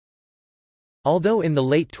Although in the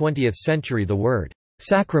late 20th century the word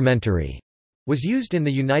 «sacramentary» was used in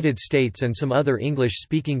the United States and some other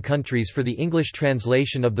English-speaking countries for the English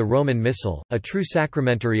translation of the Roman Missal, a true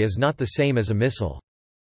sacramentary is not the same as a missal.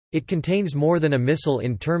 It contains more than a missal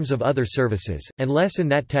in terms of other services, and less in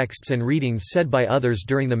that texts and readings said by others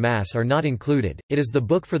during the Mass are not included. It is the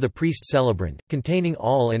book for the priest-celebrant, containing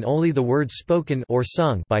all and only the words spoken or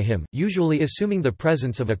sung by him, usually assuming the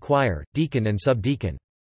presence of a choir, deacon and subdeacon.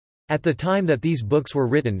 At the time that these books were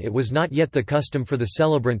written, it was not yet the custom for the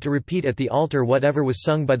celebrant to repeat at the altar whatever was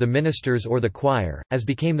sung by the ministers or the choir, as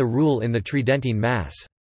became the rule in the Tridentine Mass.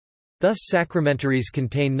 Thus sacramentaries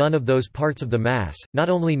contain none of those parts of the Mass, not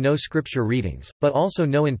only no scripture readings, but also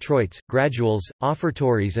no introits, graduals,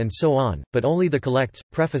 offertories and so on, but only the collects,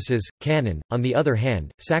 prefaces, canon. On the other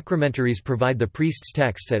hand, sacramentaries provide the priest's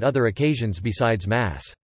texts at other occasions besides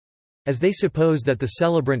Mass. As they suppose that the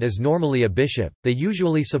celebrant is normally a bishop, they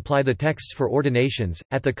usually supply the texts for ordinations,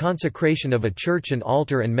 at the consecration of a church and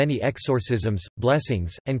altar, and many exorcisms,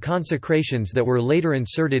 blessings, and consecrations that were later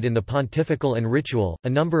inserted in the pontifical and ritual. A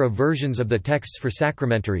number of versions of the texts for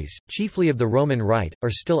sacramentaries, chiefly of the Roman Rite, are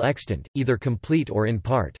still extant, either complete or in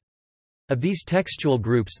part. Of these textual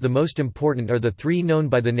groups, the most important are the three known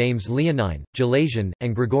by the names Leonine, Gelasian,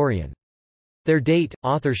 and Gregorian. Their date,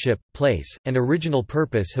 authorship, place, and original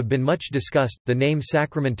purpose have been much discussed. The name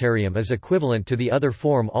sacramentarium is equivalent to the other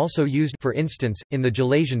form also used, for instance, in the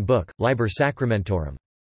Gelasian book, Liber Sacramentorum.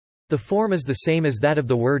 The form is the same as that of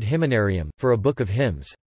the word hymnarium, for a book of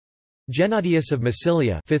hymns. Gennadius of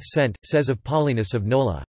Massilia 5th cent, says of Paulinus of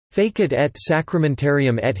Nola, "Facit et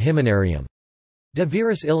sacramentarium et hymnarium. De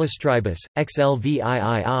viris illustribus,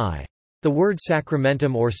 xlviii." The word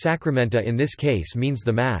sacramentum or sacramenta in this case means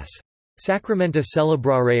the Mass. Sacramenta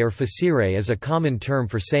celebrare or facere is a common term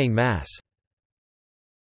for saying Mass.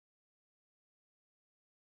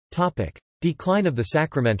 Decline of the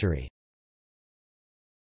sacramentary.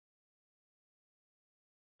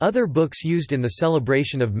 Other books used in the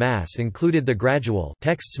celebration of Mass included the Gradual,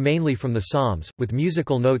 texts mainly from the Psalms, with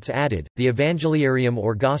musical notes added, the Evangeliarium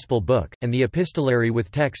or Gospel book, and the Epistolary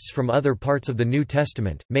with texts from other parts of the New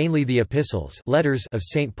Testament, mainly the epistles, letters of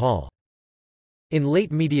St. Paul. In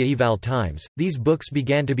late mediaeval times, these books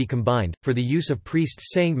began to be combined, for the use of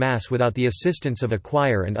priests saying Mass without the assistance of a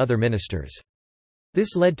choir and other ministers.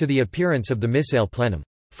 This led to the appearance of the Missale Plenum,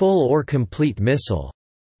 full or complete missal,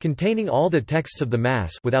 containing all the texts of the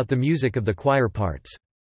Mass without the music of the choir parts.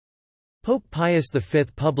 Pope Pius V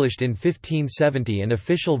published in 1570 an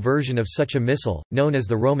official version of such a missal, known as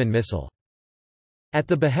the Roman Missal. At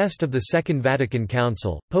the behest of the Second Vatican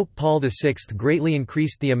Council, Pope Paul VI greatly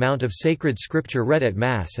increased the amount of sacred scripture read at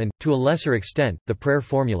Mass and, to a lesser extent, the prayer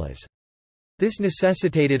formulas. This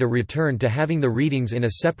necessitated a return to having the readings in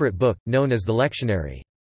a separate book, known as the lectionary.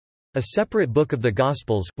 A separate book of the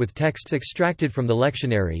Gospels, with texts extracted from the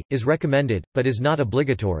lectionary, is recommended, but is not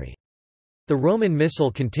obligatory. The Roman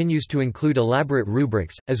Missal continues to include elaborate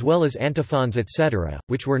rubrics, as well as antiphons etc.,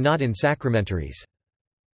 which were not in sacramentaries.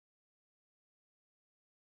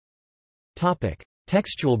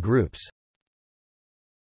 Textual groups.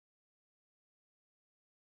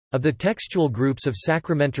 Of the textual groups of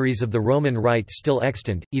sacramentaries of the Roman Rite still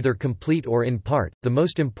extant, either complete or in part, the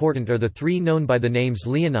most important are the three known by the names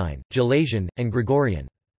Leonine, Gelasian, and Gregorian.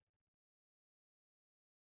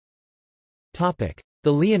 The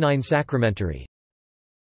Leonine Sacramentary.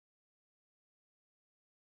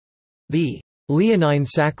 The Leonine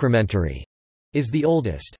Sacramentary is the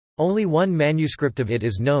oldest. Only one manuscript of it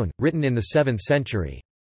is known, written in the 7th century.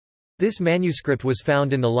 This manuscript was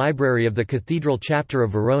found in the library of the Cathedral Chapter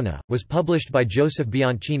of Verona, was published by Joseph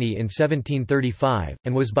Bianchini in 1735,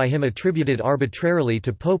 and was by him attributed arbitrarily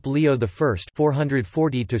to Pope Leo I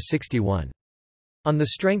 440–61. On the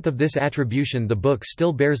strength of this attribution, the book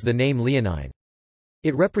still bears the name Leonine.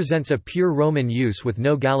 It represents a pure Roman use with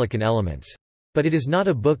no Gallican elements. But it is not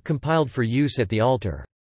a book compiled for use at the altar.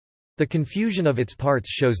 The confusion of its parts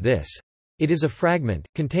shows this. It is a fragment,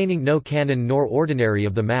 containing no canon nor ordinary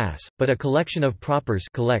of the Mass, but a collection of propers,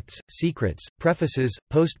 collects, secrets, prefaces,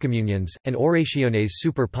 postcommunions, and orationes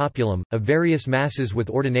super populum, of various Masses with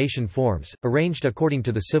ordination forms, arranged according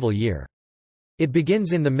to the civil year. It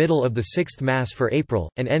begins in the middle of the 6th Mass for April,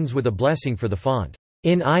 and ends with a blessing for the font,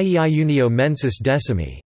 in iunio mensis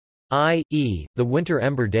decimi, i.e., the winter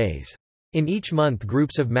ember days. In each month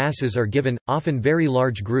groups of Masses are given, often very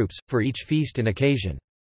large groups, for each feast and occasion.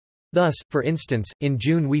 Thus, for instance, in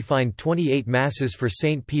June we find 28 Masses for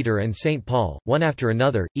St. Peter and St. Paul, one after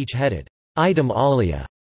another, each headed, Item Alia.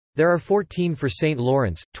 There are 14 for St.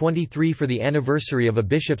 Lawrence, 23 for the anniversary of a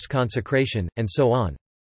bishop's consecration, and so on.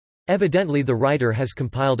 Evidently the writer has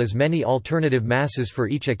compiled as many alternative masses for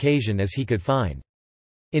each occasion as he could find.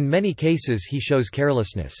 In many cases he shows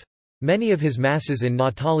carelessness. Many of his masses in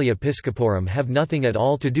Natalia Episcoporum have nothing at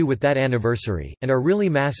all to do with that anniversary, and are really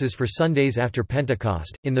masses for Sundays after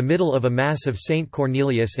Pentecost. In the middle of a Mass of Saint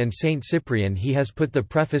Cornelius and Saint Cyprian he has put the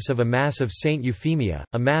preface of a Mass of Saint Euphemia.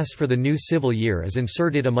 A Mass for the new civil year is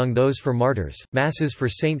inserted among those for martyrs. Masses for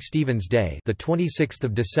Saint Stephen's Day, the 26th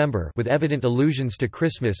of December, with evident allusions to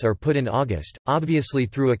Christmas, are put in August, obviously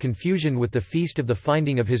through a confusion with the feast of the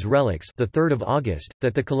finding of his relics, the 3rd of August.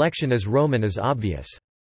 That the collection is Roman is obvious.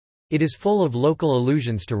 It is full of local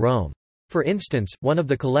allusions to Rome. For instance, one of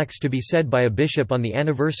the collects to be said by a bishop on the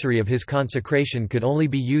anniversary of his consecration could only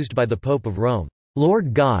be used by the Pope of Rome.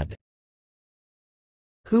 Lord God,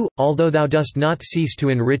 who, although thou dost not cease to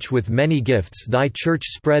enrich with many gifts thy Church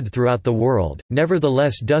spread throughout the world,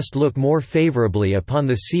 nevertheless dost look more favourably upon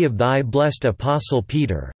the see of thy blessed Apostle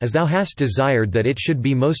Peter, as thou hast desired that it should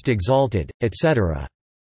be most exalted, etc.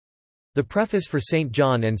 The preface for St.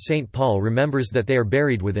 John and St. Paul remembers that they are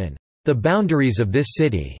buried within the boundaries of this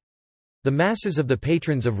city. The masses of the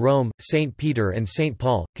patrons of Rome, St. Peter and St.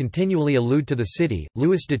 Paul, continually allude to the city.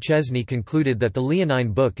 Louis de Chesney concluded that the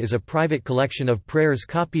Leonine Book is a private collection of prayers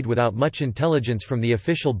copied without much intelligence from the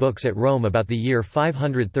official books at Rome about the year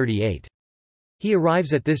 538. He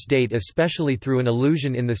arrives at this date especially through an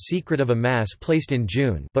allusion in the secret of a Mass placed in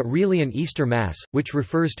June, but really an Easter Mass, which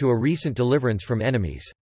refers to a recent deliverance from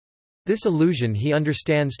enemies. This allusion he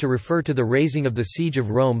understands to refer to the raising of the siege of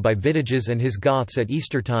Rome by Vitiges and his Goths at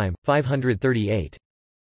Easter time, 538.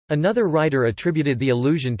 Another writer attributed the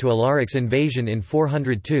allusion to Alaric's invasion in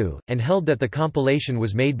 402, and held that the compilation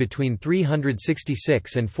was made between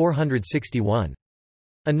 366 and 461.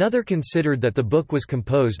 Another considered that the book was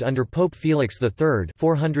composed under Pope Felix III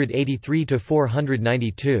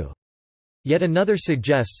 483–492. Yet another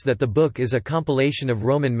suggests that the book is a compilation of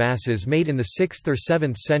Roman masses made in the 6th or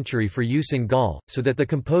 7th century for use in Gaul, so that the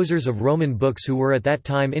composers of Roman books who were at that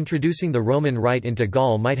time introducing the Roman rite into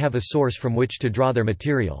Gaul might have a source from which to draw their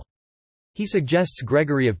material. He suggests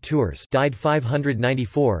Gregory of Tours, died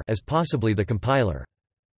 594, as possibly the compiler.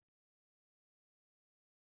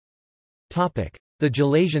 The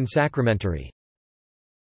Gelasian Sacramentary.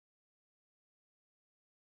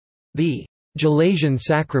 The Gelasian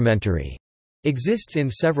Sacramentary exists in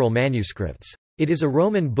several manuscripts. It is a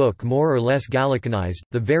Roman book more or less Gallicanized.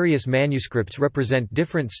 The various manuscripts represent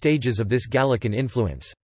different stages of this Gallican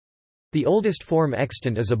influence. The oldest form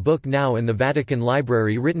extant is a book now in the Vatican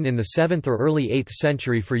Library written in the 7th or early 8th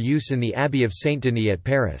century for use in the Abbey of Saint-Denis at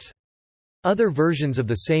Paris. Other versions of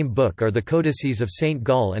the same book are the Codices of Saint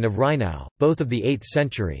Gall and of Reinau, both of the 8th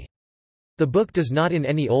century. The book does not in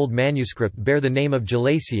any old manuscript bear the name of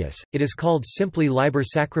Gelasius, it is called simply Liber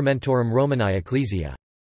Sacramentorum Romani Ecclesia.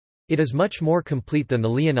 It is much more complete than the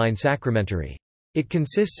Leonine Sacramentary. It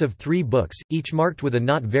consists of 3 books, each marked with a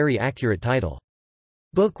not very accurate title.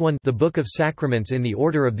 Book 1, the Book of Sacraments in the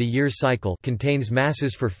order of the year cycle, contains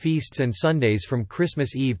masses for feasts and Sundays from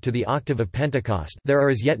Christmas Eve to the octave of Pentecost. There are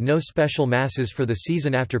as yet no special masses for the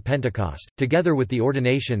season after Pentecost, together with the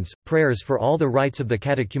ordinations, prayers for all the rites of the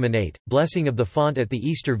catechumenate, blessing of the font at the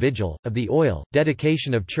Easter Vigil, of the oil,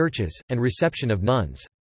 dedication of churches, and reception of nuns.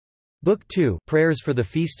 Book 2, Prayers for the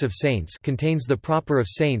Feasts of Saints, contains the proper of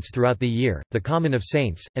saints throughout the year, the common of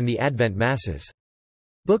saints, and the Advent Masses.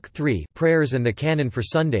 Book 3, Prayers and the Canon for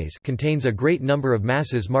Sundays, contains a great number of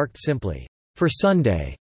masses marked simply, "for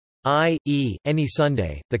Sunday", i.e., any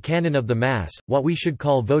Sunday, the canon of the Mass, what we should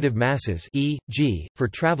call votive masses, e.g., for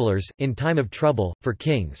travelers, in time of trouble, for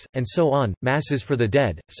kings, and so on, masses for the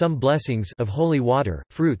dead, some blessings of holy water,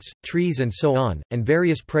 fruits, trees and so on, and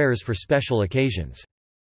various prayers for special occasions.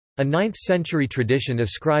 A 9th-century tradition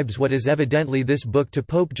ascribes what is evidently this book to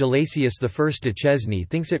Pope Gelasius I. de Chesney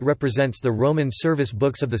thinks it represents the Roman service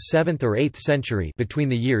books of the 7th or 8th century between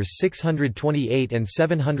the years 628 and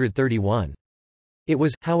 731. It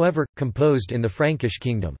was, however, composed in the Frankish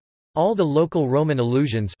kingdom. All the local Roman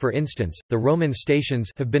allusions, for instance, the Roman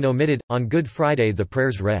stations, have been omitted. On Good Friday the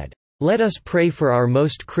prayers read, "Let us pray for our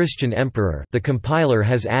most Christian emperor," the compiler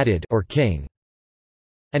has added, or king.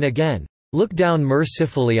 And again, "Look down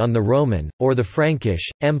mercifully on the Roman, or the Frankish,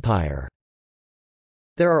 Empire."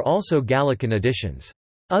 There are also Gallican editions.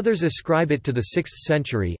 Others ascribe it to the 6th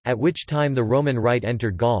century, at which time the Roman Rite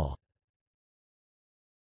entered Gaul.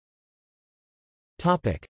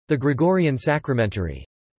 The Gregorian Sacramentary.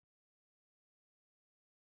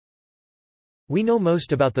 We know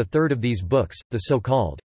most about the third of these books, the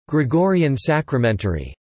so-called Gregorian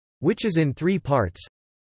Sacramentary, which is in 3 parts.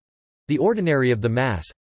 The Ordinary of the Mass,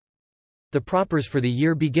 the propers for the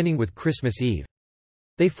year beginning with Christmas Eve.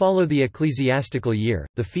 They follow the ecclesiastical year.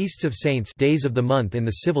 The feasts of saints, days of the month in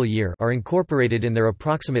the civil year, are incorporated in their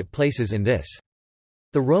approximate places in this.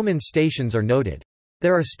 The Roman stations are noted.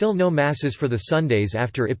 There are still no masses for the Sundays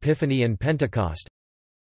after Epiphany and Pentecost.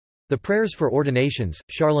 The prayers for ordinations.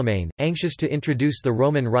 Charlemagne, anxious to introduce the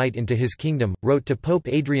Roman rite into his kingdom, wrote to Pope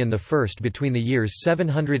Adrian I between the years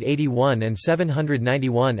 781 and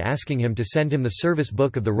 791 asking him to send him the service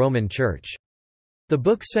book of the Roman Church. The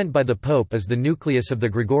book sent by the Pope is the nucleus of the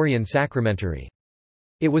Gregorian Sacramentary.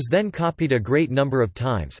 It was then copied a great number of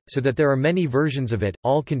times, so that there are many versions of it,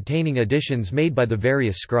 all containing additions made by the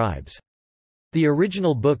various scribes. The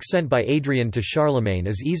original book sent by Adrian to Charlemagne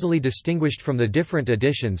is easily distinguished from the different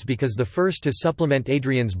editions because the first to supplement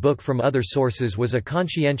Adrian's book from other sources was a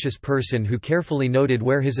conscientious person who carefully noted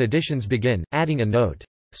where his additions begin, adding a note.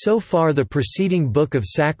 So far the preceding Book of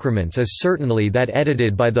Sacraments is certainly that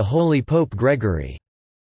edited by the Holy Pope Gregory.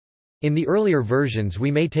 In the earlier versions we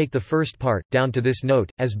may take the first part, down to this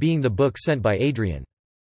note, as being the book sent by Adrian.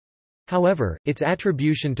 However, its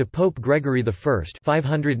attribution to Pope Gregory I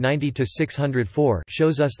 590–604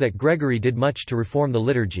 shows us that Gregory did much to reform the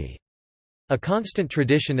liturgy. A constant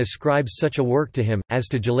tradition ascribes such a work to him, as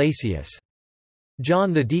to Gelasius.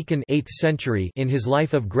 John the Deacon 8th century in his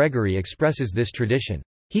Life of Gregory expresses this tradition.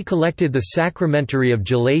 He collected the Sacramentary of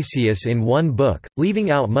Gelasius in one book, leaving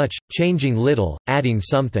out much, changing little, adding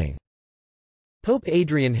something. Pope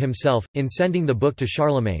Adrian himself, in sending the book to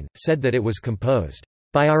Charlemagne, said that it was composed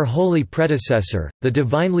by our holy predecessor, the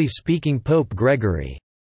divinely speaking Pope Gregory.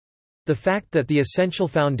 The fact that the essential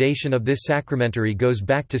foundation of this sacramentary goes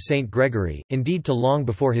back to Saint Gregory, indeed to long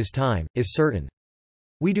before his time, is certain.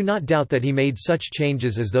 We do not doubt that he made such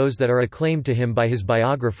changes as those that are acclaimed to him by his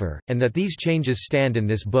biographer, and that these changes stand in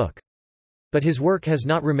this book. But his work has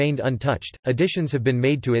not remained untouched, additions have been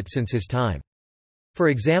made to it since his time. For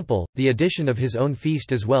example, the addition of his own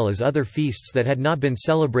feast as well as other feasts that had not been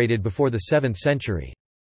celebrated before the 7th century.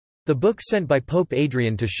 The book sent by Pope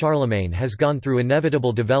Adrian to Charlemagne has gone through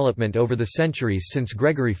inevitable development over the centuries since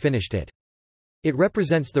Gregory finished it. It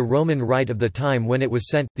represents the Roman rite of the time when it was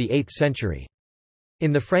sent, the 8th century.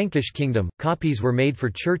 In the Frankish kingdom, copies were made for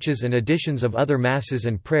churches and editions of other masses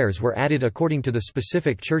and prayers were added according to the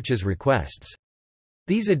specific church's requests.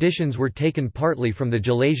 These additions were taken partly from the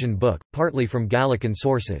Gelasian book, partly from Gallican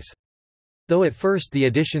sources. Though at first the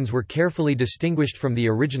additions were carefully distinguished from the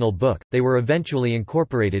original book, they were eventually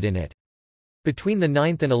incorporated in it. Between the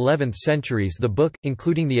 9th and 11th centuries the book,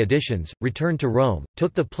 including the additions, returned to Rome,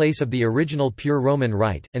 took the place of the original pure Roman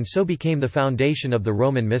rite, and so became the foundation of the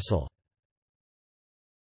Roman Missal.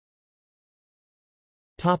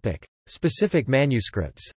 Specific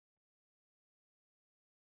manuscripts.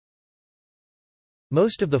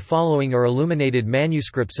 Most of the following are illuminated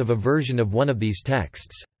manuscripts of a version of one of these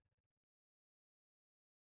texts.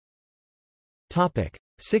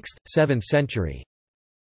 6th, 7th century.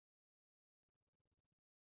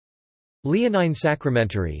 Leonine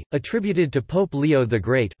Sacramentary, attributed to Pope Leo the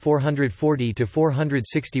Great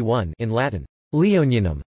 440–461 in Latin,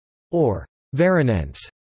 Leonianum, or Veronense.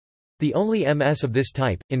 The only MS of this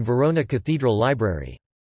type, in Verona Cathedral Library.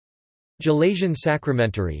 Gelasian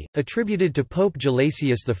Sacramentary, attributed to Pope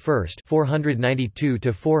Gelasius I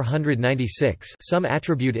 492–496 some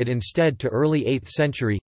attribute it instead to early 8th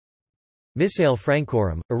century. Missale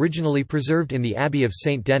Francorum, originally preserved in the Abbey of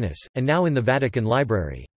St. Denis, and now in the Vatican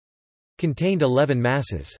Library. Contained 11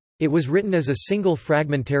 masses. It was written as a single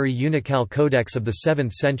fragmentary unicale codex of the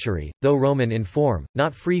 7th century, though Roman in form,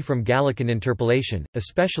 not free from Gallican interpolation,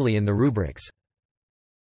 especially in the rubrics.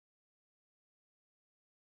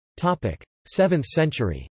 7th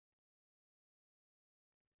century.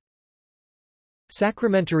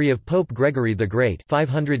 Sacramentary of Pope Gregory the Great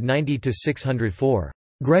 590–604,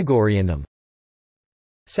 Gregorianum.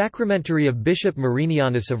 Sacramentary of Bishop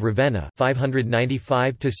Marinianus of Ravenna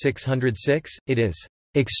 595–606. It is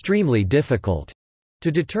extremely difficult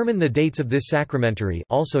to determine the dates of this sacramentary,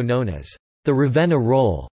 also known as the Ravenna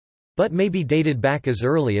Roll, but may be dated back as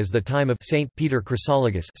early as the time of Saint Peter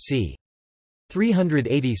Chrysologus c.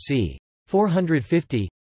 380 c. 450.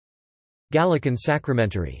 Gallican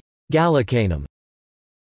Sacramentary, Gallicanum.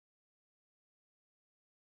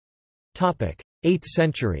 8th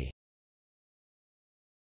century.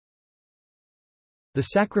 The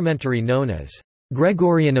sacramentary known as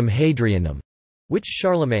Gregorianum Hadrianum, which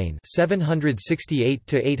Charlemagne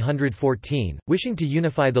 768–814, wishing to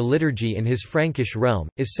unify the liturgy in his Frankish realm,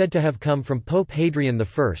 is said to have come from Pope Hadrian I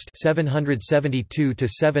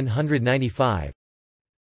 772–795.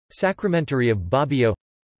 Sacramentary of Bobbio,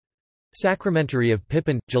 Sacramentary of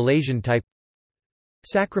Pippin, Gelasian type,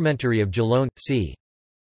 Sacramentary of Gelone, c.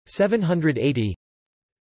 780,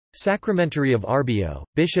 Sacramentary of Arbio,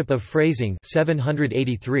 Bishop of Freising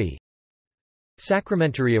 783.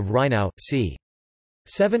 Sacramentary of Rheinau, c.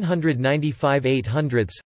 795 800.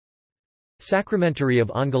 Sacramentary of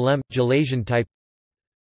Angoulême, Gelasian type.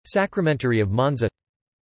 Sacramentary of Monza.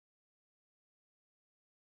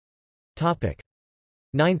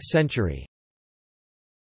 9th century.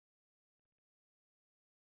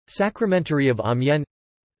 Sacramentary of Amiens.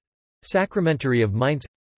 Sacramentary of Mainz.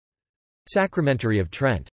 Sacramentary of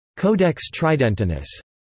Trent, Codex Tridentinus.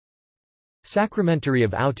 Sacramentary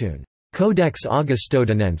of Autun, Codex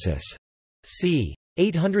Augustodinensis, c.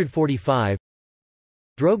 845.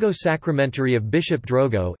 Drogo Sacramentary of Bishop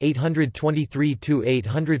Drogo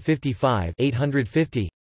 823–855 850.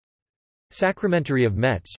 Sacramentary of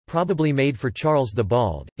Metz, probably made for Charles the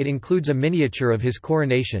Bald, it includes a miniature of his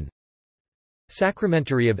coronation.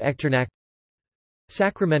 Sacramentary of Echternach.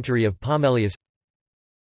 Sacramentary of Pomelius.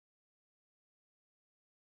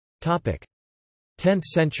 10th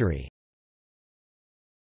century.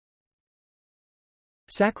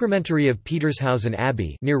 Sacramentary of Petershausen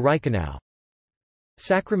Abbey near Reichenau.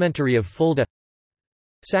 Sacramentary of Fulda.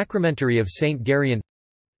 Sacramentary of Saint Gerion.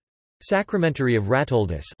 Sacramentary of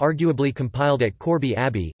Ratoldus, arguably compiled at Corbie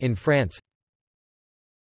Abbey in France.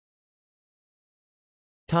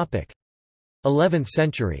 11th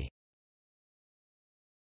century.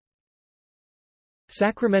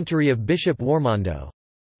 Sacramentary of Bishop Warmondo.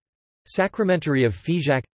 Sacramentary of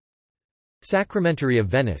Figeac. Sacramentary of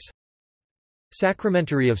Venice.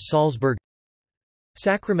 Sacramentary of Salzburg.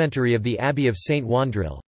 Sacramentary of the Abbey of St.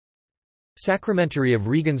 Wandrille. Sacramentary of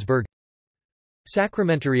Regensburg.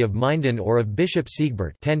 Sacramentary of Minden or of Bishop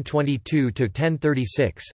Siegbert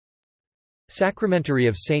 1022–1036. Sacramentary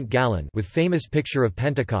of St. Gallen with famous picture of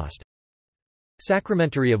Pentecost.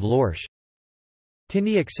 Sacramentary of Lorsch.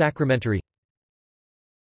 Tyniac Sacramentary.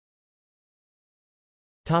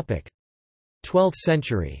 12th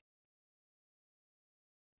century.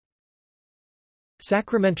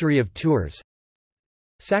 Sacramentary of Tours.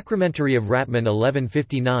 Sacramentary of Ratman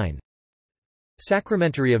 1159.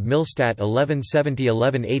 Sacramentary of Millstatt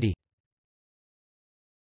 1170–1180.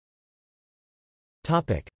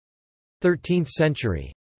 13th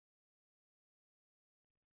century.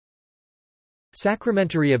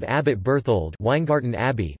 Sacramentary of Abbot Berthold Weingarten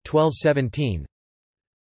Abbey 1217.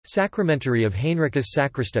 Sacramentary of Heinricus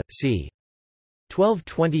Sacrista, c.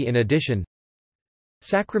 1220. In addition,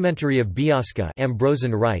 Sacramentary of Biosca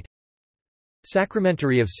Ambrosian Rite.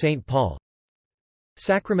 Sacramentary of St. Paul.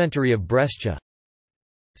 Sacramentary of Brescia.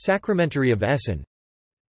 Sacramentary of Essen.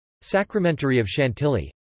 Sacramentary of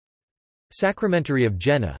Chantilly. Sacramentary of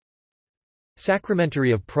Jena.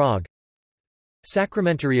 Sacramentary of Prague.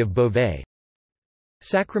 Sacramentary of Beauvais.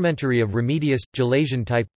 Sacramentary of Remedius, Gelasian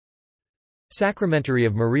type. Sacramentary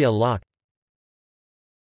of Maria Locke.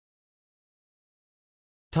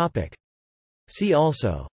 See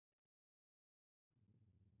also: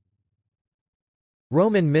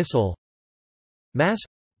 Roman Missal, Mass,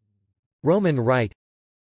 Roman Rite,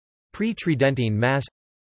 Pre-Tridentine Mass,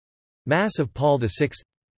 Mass of Paul VI.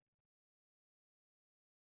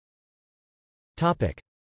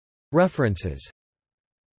 References